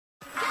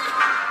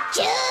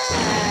What's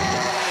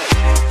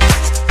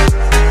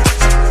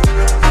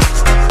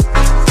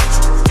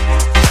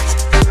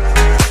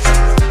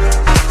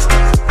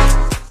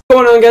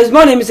going on, guys?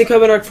 My name is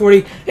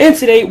LeonidasGFX, and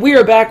today we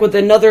are back with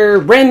another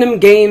Random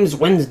Games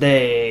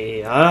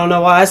Wednesday. I don't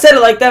know why I said it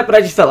like that, but I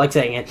just felt like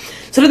saying it.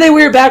 So today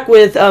we are back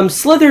with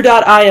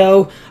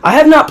Slither.io. I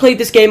have not played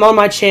this game on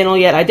my channel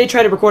yet. I did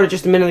try to record it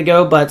just a minute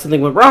ago, but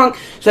something went wrong,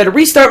 so I had to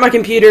restart my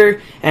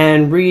computer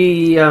and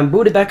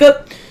boot it back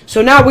up. So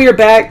now we are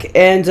back,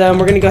 and we're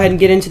going to go ahead and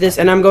get into this,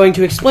 and I'm going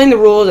to explain the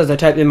rules as I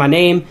type in my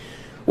name,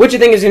 which I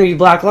think is going to be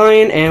Black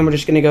Lion, and we're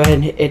just going to go ahead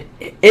and hit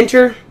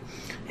enter.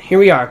 Here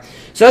we are.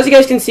 So as you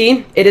guys can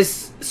see, it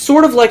is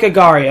sort of like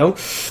Agario.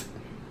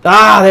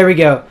 Ah, there we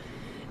go.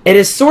 It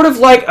is sort of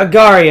like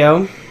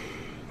Agario.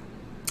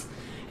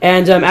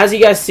 And as you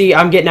guys see,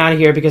 I'm getting out of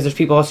here because there's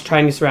people else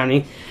trying to surround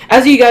me.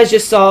 As you guys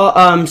just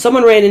saw,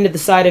 someone ran into the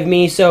side of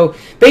me. So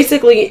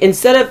basically,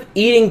 instead of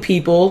eating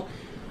people,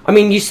 I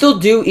mean, you still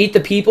do eat the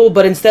people,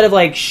 but instead of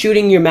like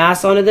shooting your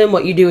mass onto them,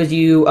 what you do is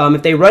you,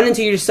 if they run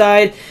into your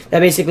side,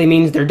 that basically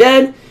means they're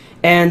dead.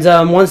 And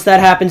once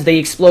that happens, they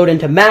explode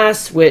into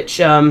mass, which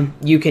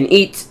you can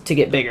eat to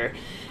get bigger.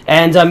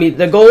 And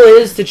the goal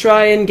is to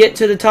try and get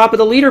to the top of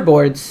the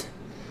leaderboards.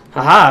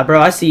 Haha, bro,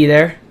 I see you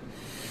there.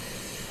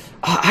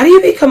 How do you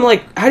become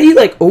like,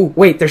 oh,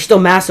 wait, there's still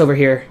mass over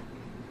here.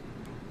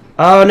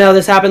 Oh, no,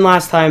 this happened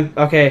last time.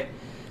 Okay.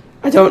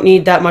 I don't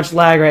need that much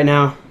lag right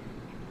now.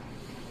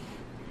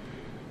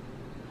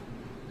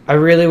 I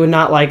really would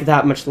not like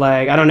that much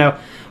lag. I don't know.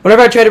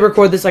 Whenever I tried to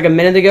record this like a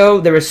minute ago,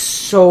 there was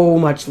so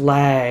much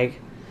lag.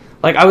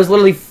 Like, I was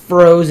literally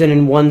frozen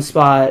in one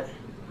spot.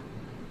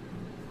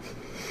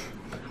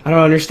 I don't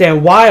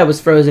understand why I was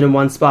frozen in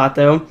one spot,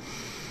 though.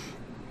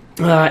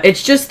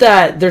 It's just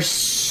that there's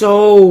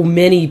so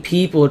many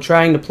people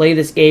trying to play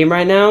this game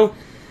right now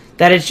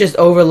that it's just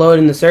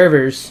overloading the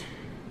servers.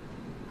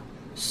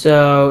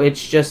 So,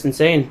 it's just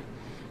insane.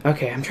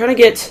 Okay, I'm trying to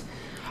get...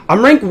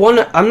 I'm rank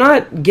 1. I'm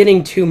not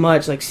getting too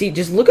much. Like, see,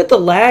 just look at the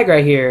lag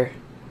right here.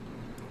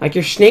 Like,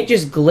 your snake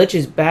just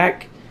glitches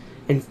back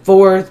and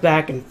forth,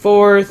 back and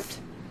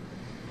forth.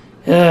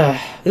 No!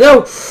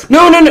 No,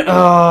 no, no!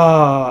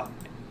 Oh,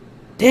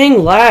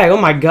 dang lag. Oh,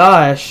 my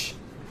gosh.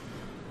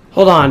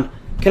 Hold on.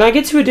 Can I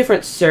get to a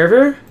different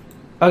server?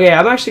 Okay,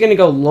 I'm actually going to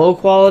go low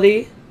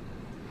quality.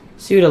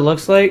 See what it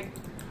looks like.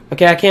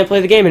 Okay, I can't play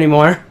the game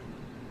anymore.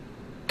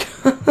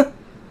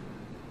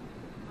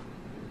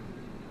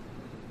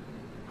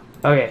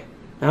 Okay,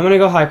 now I'm going to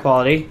go high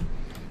quality.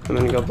 I'm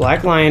going to go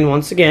Black Lion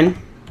once again.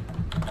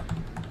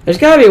 There's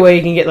gotta be a way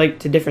you can get, like,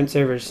 to different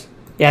servers.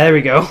 Yeah, there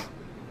we go.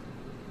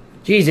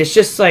 Jeez, it's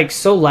just, like,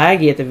 so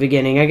laggy at the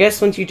beginning. I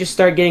guess once you just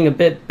start getting a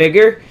bit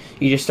bigger,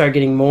 you just start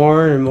getting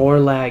more and more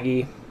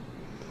laggy.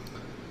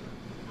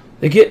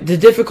 The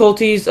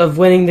difficulties of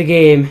winning the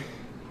game.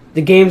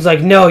 The game's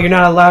like, no, you're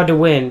not allowed to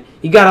win.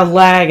 You gotta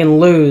lag and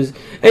lose.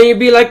 And you'd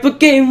be like,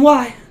 but game,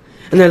 why?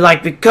 And they're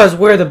like, because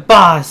we're the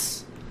boss.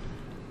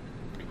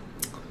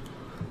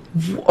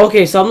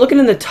 Okay, so I'm looking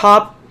in the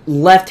top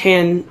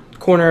left-hand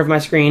corner of my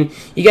screen.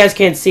 You guys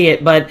can't see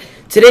it, but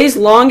today's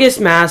longest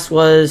mass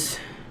was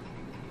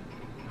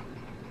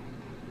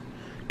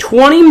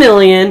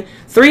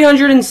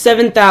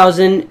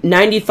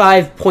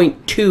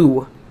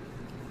 20,307,095.2.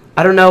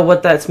 I don't know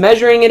what that's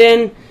measuring it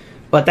in,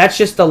 but that's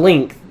just the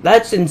length.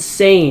 That's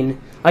insane.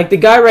 Like, the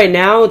guy right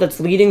now that's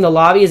leading the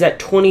lobby is at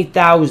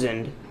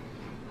 20,000.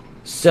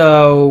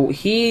 So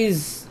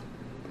he's...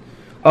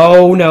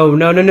 Oh no,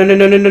 no, no, no, no,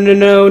 no, no, no, no,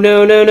 no,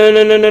 no, no, no,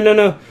 no, no, no, no,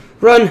 no.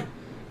 Run!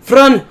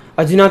 Run!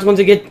 I do not want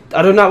to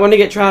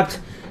get trapped.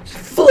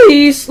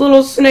 Flee,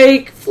 little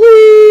snake,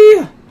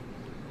 flee!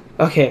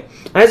 Okay,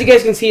 as you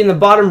guys can see in the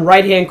bottom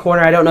right-hand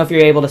corner, I don't know if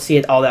you're able to see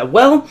it all that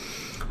well,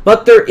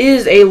 but there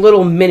is a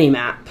little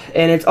mini-map,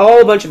 and it's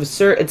all a bunch of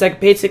it's like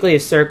basically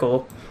a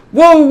circle.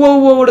 Whoa, whoa,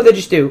 whoa, what did they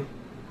just do?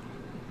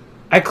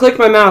 I clicked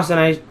my mouse and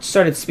I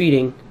started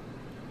speeding.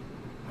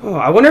 Oh,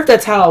 I wonder if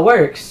that's how it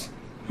works.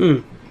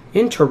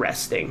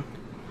 Interesting.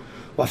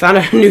 Well, I found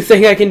a new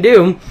thing I can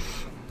do.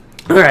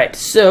 Alright,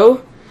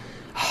 so...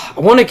 I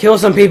want to kill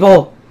some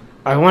people.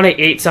 I want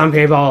to eat some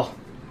people.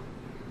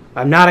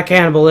 I'm not a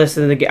cannibalist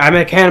in the game. I'm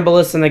a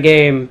cannibalist in the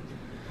game.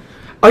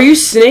 Are you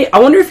snake? I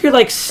wonder if you're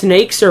like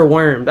snakes or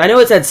worms. I know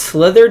it's at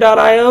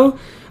Slither.io,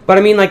 but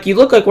I mean, like, you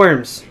look like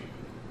worms.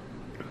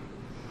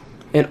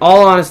 In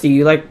all honesty,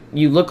 you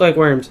look like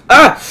worms.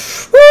 Ah!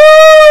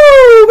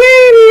 Woo!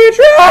 Baby,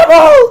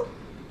 trouble!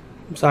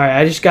 I'm sorry,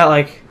 I just got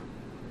like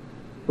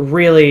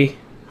really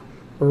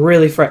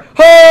frightened.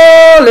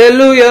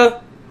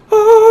 Hallelujah!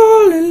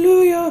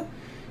 Hallelujah!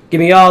 Give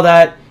me all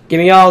that. Give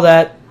me all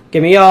that.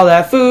 Give me all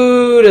that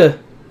food.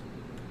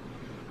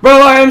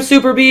 Bro, I am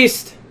Super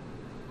Beast.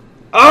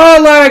 Oh,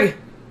 lag.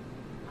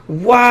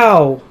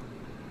 Wow.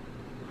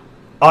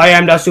 I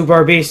am the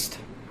Super Beast.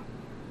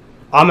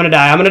 I'm gonna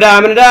die. I'm gonna die.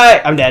 I'm gonna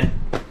die. I'm dead.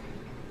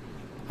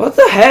 What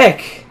the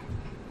heck?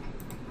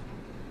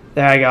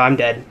 There I go. I'm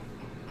dead.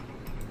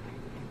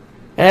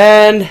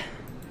 And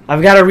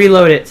I've got to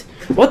reload it.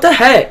 What the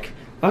heck?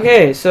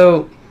 Okay,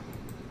 so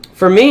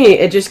For me,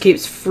 it just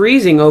keeps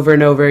freezing over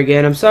and over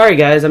again. I'm sorry,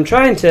 guys. I'm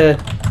trying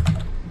to...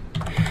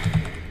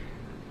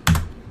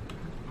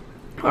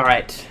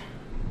 Alright.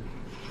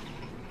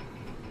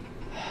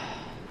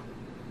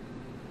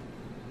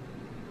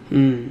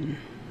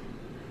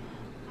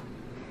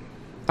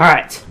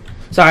 Alright.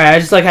 Sorry, I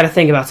just like had to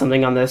think about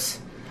something on this.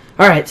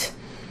 Alright.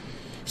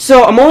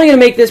 So, I'm only going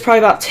to make this probably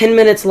about 10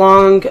 minutes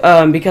long,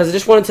 because I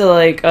just wanted to,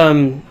 like,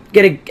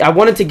 I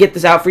wanted to get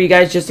this out for you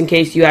guys just in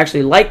case you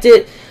actually liked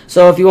it.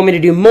 So, if you want me to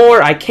do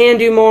more, I can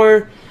do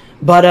more.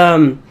 But,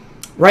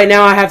 right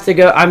now I have to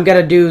go, I'm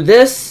going to do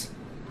this.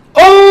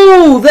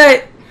 Oh,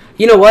 that,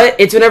 you know what?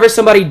 It's whenever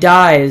somebody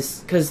dies.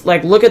 Because,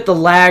 like, look at the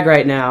lag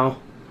right now.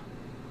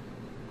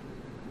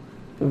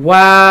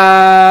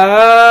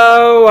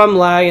 Wow, I'm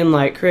lagging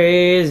like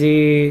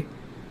crazy.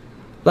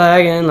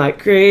 Lagging like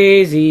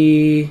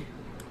crazy.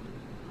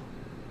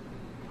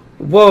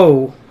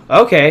 Whoa,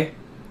 okay.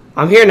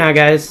 I'm here now,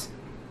 guys.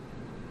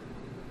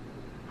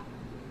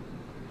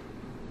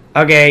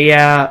 Okay,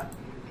 yeah.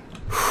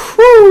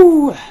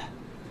 Whew.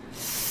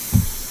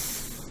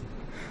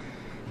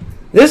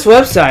 This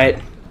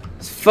website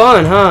is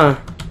fun, huh?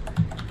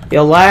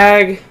 You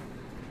lag.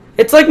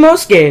 It's like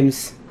most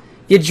games.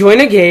 You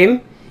join a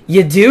game,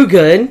 you do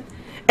good,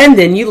 and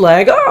then you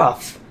lag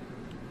off.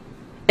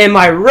 Am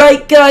I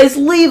right, guys?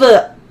 Leave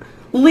a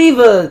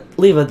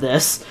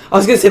this. I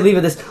was gonna say leave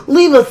a this.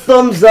 Leave a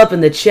thumbs up in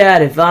the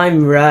chat if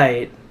I'm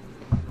right.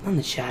 On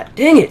the chat.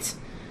 Dang it.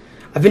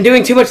 I've been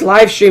doing too much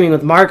live streaming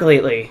with Mark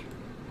lately.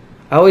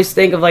 I always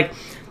think of like,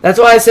 that's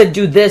why I said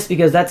do this,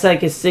 because that's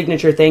like his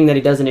signature thing that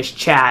he does in his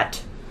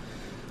chat.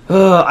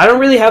 I don't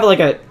really have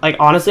like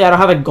honestly, I don't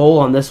have a goal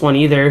on this one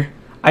either.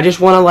 I just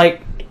want to I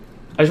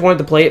just wanted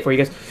to play it for you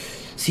guys.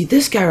 See,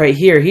 this guy right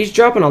here, he's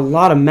dropping a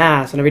lot of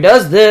mass. Whenever he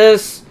does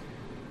this,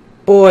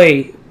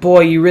 boy,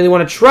 you really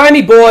want to try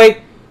me,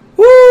 boy.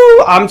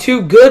 Woo, I'm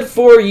too good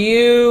for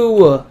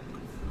you.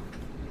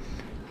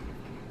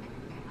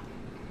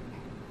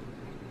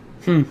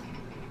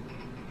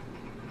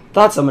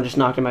 Thought someone just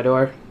knocked at my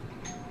door.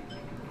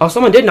 Oh,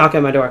 someone did knock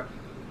at my door.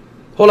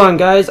 Hold on,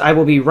 guys. I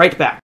will be right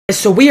back.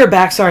 So we are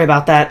back. Sorry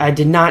about that. I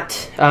did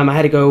not. I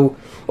had to go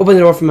open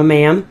the door for my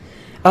ma'am.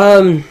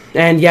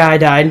 And yeah, I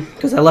died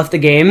because I left the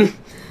game.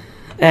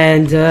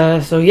 And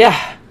so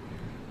yeah.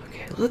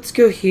 Okay, let's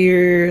go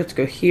here. Let's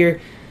go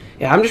here.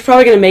 Yeah, I'm just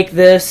probably gonna make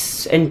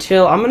this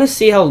until I'm gonna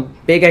see how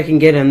big I can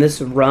get in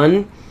this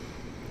run.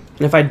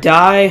 And if I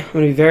die, I'm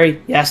gonna be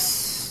very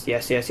yes.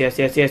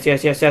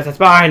 That's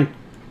fine.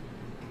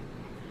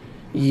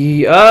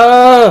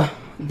 Yeah,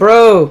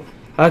 bro.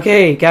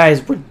 Okay,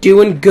 guys, we're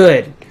doing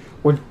good.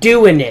 We're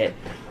doing it.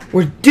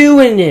 We're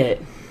doing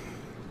it.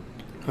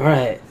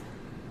 Alright.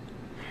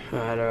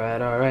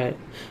 Alright.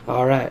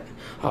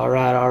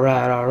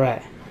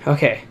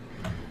 Okay.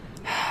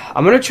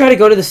 I'm gonna try to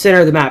go to the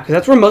center of the map, because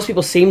that's where most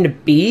people seem to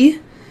be.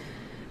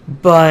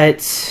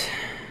 But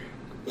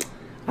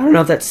I don't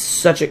know if that's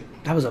such a...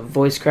 That was a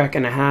voice crack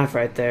and a half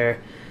right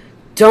there.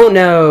 Don't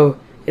know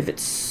if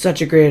it's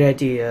such a great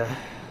idea.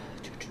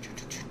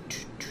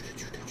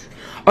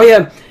 Oh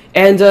yeah,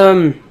 and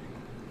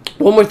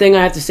one more thing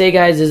I have to say,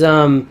 guys, is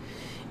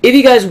if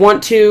you guys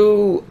want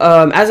to,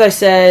 as I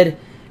said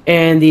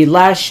in the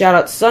last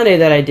Shoutout Sunday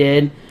that I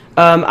did,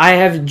 I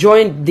have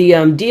joined the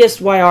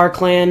DSYR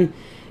clan,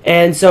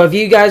 and so if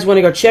you guys want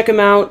to go check them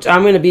out,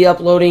 I'm going to be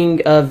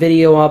uploading a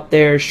video up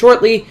there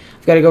shortly.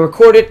 I've got to go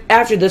record it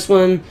after this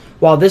one.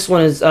 While this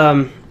one is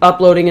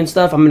uploading and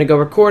stuff, I'm going to go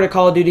record a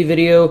Call of Duty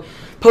video,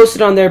 post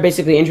it on there,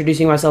 basically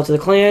introducing myself to the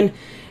clan.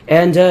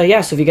 And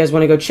yeah, so if you guys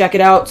want to go check it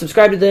out,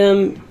 subscribe to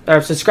them,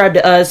 or subscribe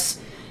to us.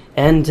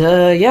 And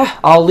yeah,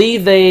 I'll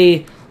leave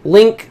a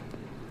link.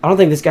 I don't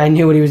think this guy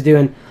knew what he was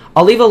doing.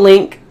 I'll leave a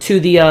link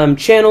to the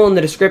channel in the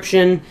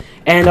description,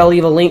 and I'll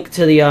leave a link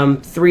to the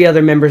 3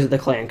 other members of the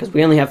clan, because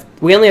we only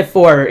have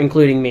 4,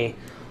 including me.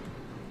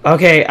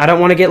 Okay, I don't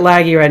want to get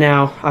laggy right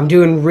now. I'm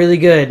doing really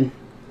good.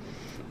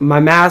 My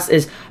mass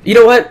is... You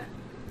know what?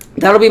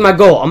 That'll be my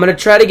goal. I'm going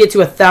to try to get to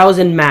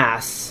 1,000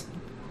 mass.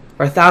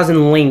 Or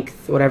 1,000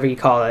 length, whatever you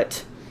call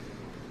it.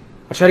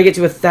 I'll try to get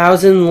to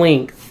 1,000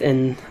 length,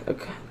 and...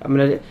 Okay, I'm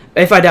going to...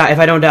 If I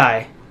don't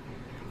die.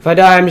 If I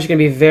die, I'm just going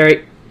to be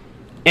very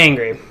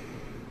angry.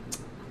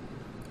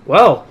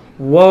 Well,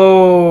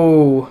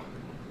 whoa.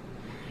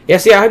 Yeah,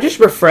 see, I just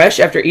refresh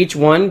after each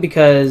one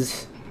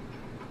because...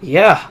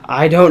 Yeah,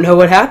 I don't know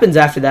what happens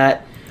after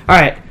that.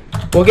 Alright,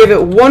 we'll give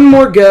it one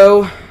more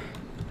go.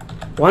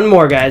 One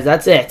more, guys,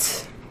 that's it.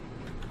 So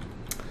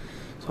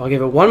I'll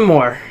give it one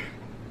more.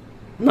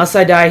 Unless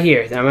I die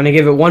here, then I'm going to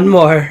give it one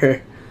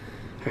more.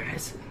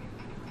 Alright.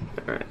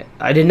 Alright.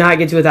 I did not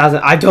get to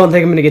 1,000. I don't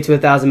think I'm going to get to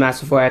 1,000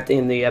 mass before I have to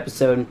end the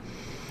episode.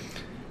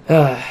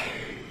 I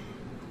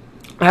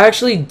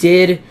actually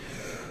did...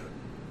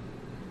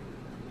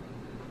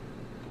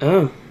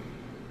 Oh.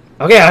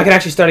 Okay, I can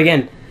actually start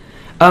again.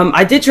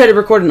 I did try to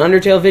record an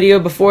Undertale video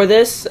before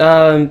this,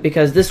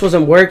 because this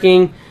wasn't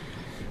working,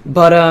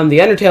 but the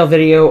Undertale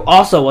video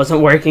also wasn't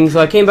working, so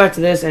I came back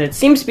to this, and it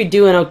seems to be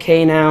doing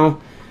okay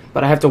now,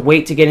 but I have to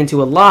wait to get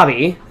into a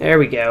lobby. There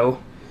we go.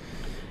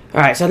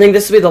 Alright, so I think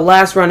this will be the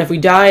last run. If we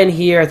die in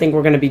here, I think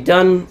we're going to be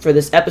done for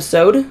this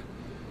episode.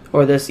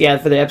 Or this, yeah,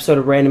 for the episode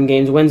of Random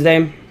Games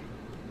Wednesday.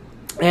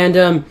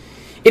 And,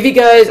 if you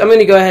guys, I'm going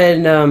to go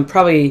ahead and,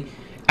 probably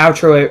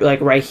outro it,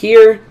 like, right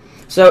here.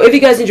 So, if you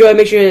guys enjoy,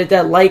 make sure to hit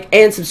that like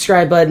and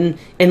subscribe button.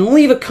 And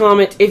leave a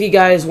comment if you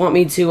guys want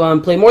me to,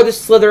 play more of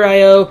this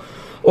Slither.io.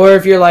 Or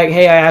if you're like,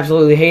 hey, I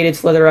absolutely hated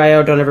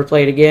Slither.io, don't ever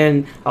play it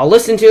again. I'll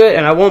listen to it,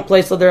 and I won't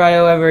play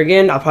Slither.io ever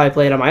again. I'll probably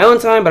play it on my own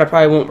time, but I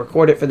probably won't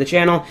record it for the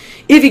channel.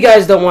 If you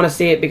guys don't want to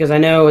see it, because I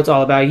know it's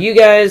all about you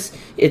guys.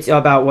 It's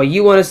about what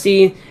you want to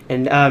see,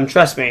 and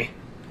trust me.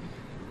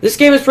 This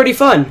game is pretty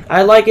fun.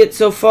 I like it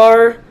so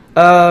far.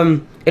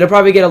 It'll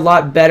probably get a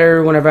lot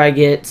better whenever I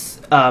get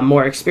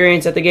more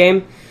experience at the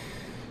game.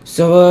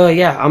 So,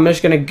 yeah, I'm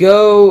just going to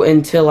go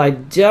until I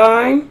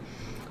die.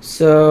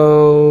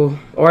 So,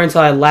 or until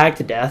I lag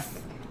to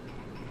death.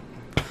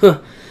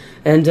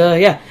 And,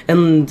 yeah,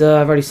 and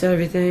I've already said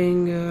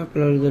everything.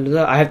 Blah, blah,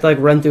 blah. I have to, like,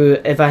 run through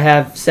it if I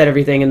have said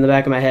everything in the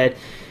back of my head.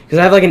 Because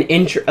I have, like, an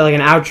intro, like,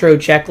 an outro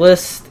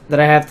checklist that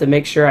I have to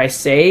make sure I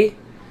say.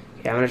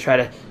 Okay, I'm going to try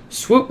to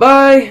swoop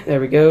by. There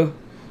we go.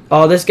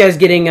 Oh, this guy's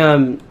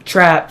getting,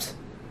 trapped.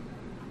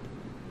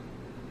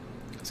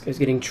 This guy's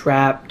getting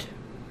trapped.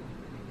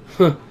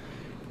 Huh.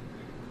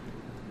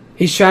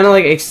 He's trying to,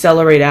 like,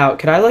 accelerate out.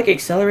 Could I, like,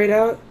 accelerate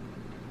out?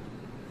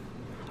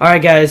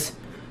 Alright, guys.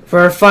 For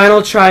our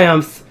final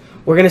triumph,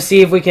 we're going to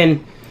see if we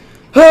can...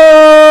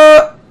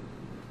 Well,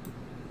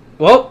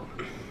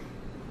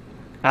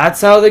 that's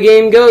how the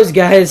game goes,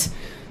 guys.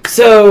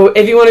 So,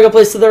 if you want to go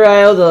play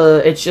Slither.io,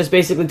 it's just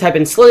basically type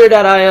in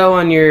slither.io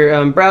on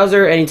your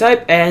browser, any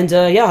type, and,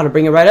 yeah, I'll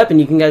bring it right up,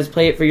 and you can guys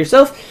play it for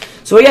yourself.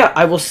 So, yeah,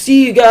 I will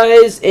see you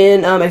guys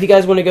in, if you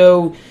guys want to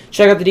go...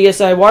 check out the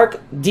DSY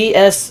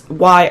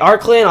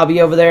Clan. I'll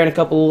be over there in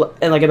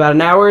like about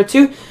an hour or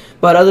two.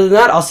 But other than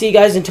that, I'll see you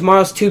guys in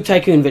tomorrow's Tube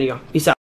Tycoon video. Peace out.